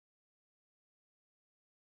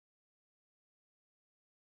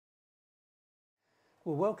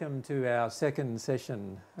Well, welcome to our second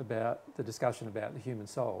session about the discussion about the human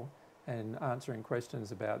soul and answering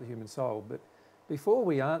questions about the human soul. But before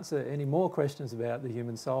we answer any more questions about the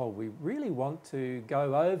human soul, we really want to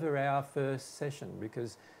go over our first session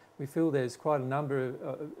because we feel there's quite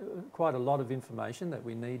a lot of information that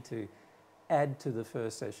we need to add to the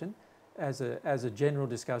first session as a general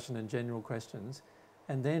discussion and general questions.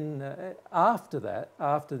 And then after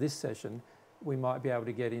this session, we might be able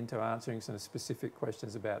to get into answering some specific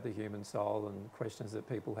questions about the human soul and questions that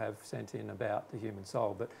people have sent in about the human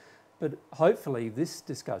soul. But hopefully this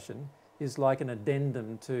discussion is like an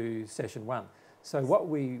addendum to session one. So what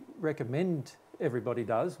we recommend everybody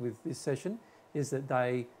does with this session is that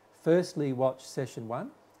they firstly watch session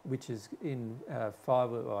one, which is in I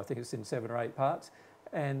think it's in 7 or 8 parts,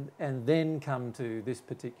 and then come to this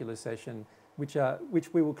particular session,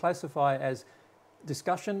 which we will classify as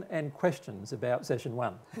discussion and questions about session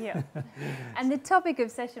one. Yeah. And the topic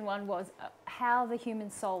of session one was how the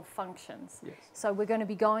human soul functions. Yes. So we're going to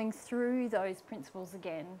be going through those principles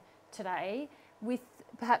again today with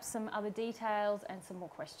perhaps some other details and some more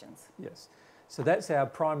questions. Yes. So that's our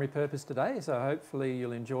primary purpose today. So hopefully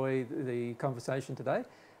you'll enjoy the conversation today.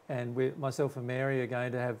 And myself and Mary are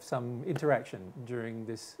going to have some interaction during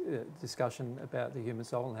this discussion about the human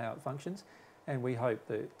soul and how it functions. And we hope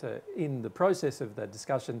that in the process of the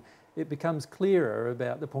discussion, it becomes clearer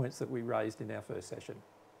about the points that we raised in our first session.